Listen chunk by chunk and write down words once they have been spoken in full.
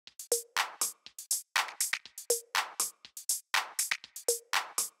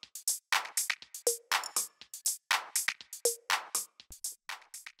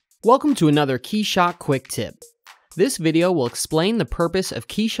Welcome to another KeyShot Quick Tip. This video will explain the purpose of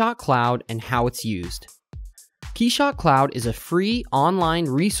KeyShot Cloud and how it's used. KeyShot Cloud is a free online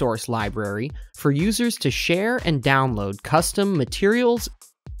resource library for users to share and download custom materials,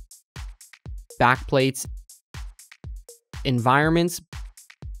 backplates, environments,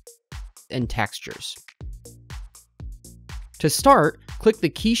 and textures. To start, click the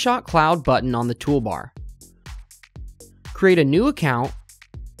KeyShot Cloud button on the toolbar. Create a new account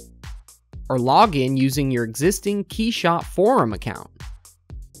or log in using your existing KeyShot forum account.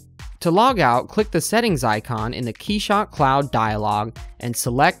 To log out, click the settings icon in the KeyShot Cloud dialog and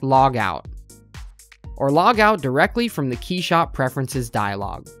select Log Out, or log out directly from the KeyShot Preferences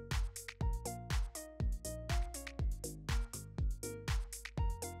dialog.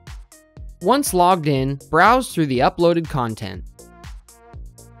 Once logged in, browse through the uploaded content.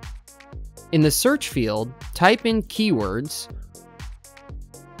 In the search field, type in keywords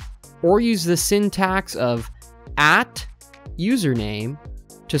or use the syntax of @username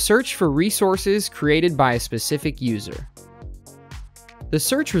to search for resources created by a specific user. The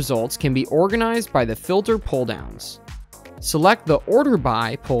search results can be organized by the filter pulldowns. Select the Order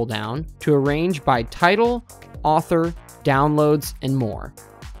By pulldown to arrange by title, author, downloads, and more.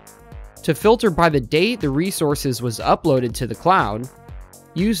 To filter by the date the resources was uploaded to the cloud,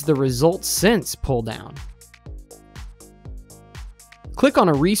 use the Results Since pulldown. Click on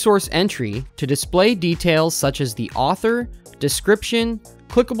a resource entry to display details such as the author, description,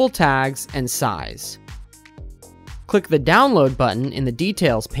 clickable tags, and size. Click the Download button in the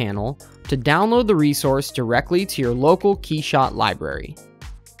Details panel to download the resource directly to your local KeyShot library.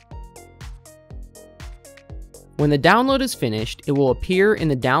 When the download is finished, it will appear in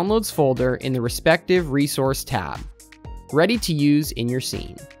the Downloads folder in the respective resource tab, ready to use in your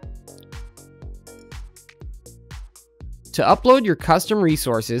scene. To upload your custom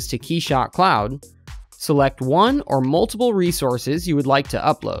resources to KeyShot Cloud, select one or multiple resources you would like to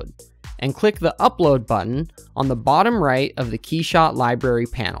upload, and click the Upload button on the bottom right of the KeyShot library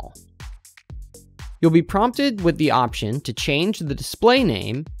panel. You'll be prompted with the option to change the display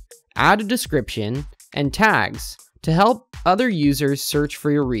name, add a description, and tags to help other users search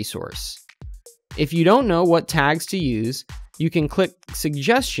for your resource. If you don't know what tags to use, you can click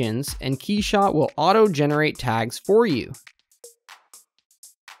Suggestions and KeyShot will auto-generate tags for you.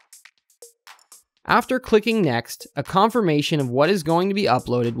 After clicking Next, a confirmation of what is going to be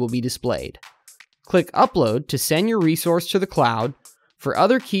uploaded will be displayed. Click Upload to send your resource to the cloud for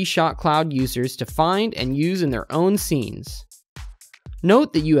other KeyShot Cloud users to find and use in their own scenes.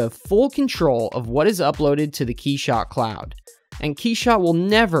 Note that you have full control of what is uploaded to the KeyShot Cloud, and KeyShot will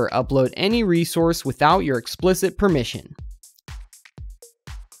never upload any resource without your explicit permission.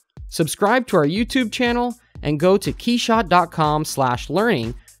 Subscribe to our YouTube channel and go to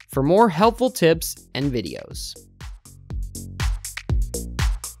keyshot.com/learning for more helpful tips and videos.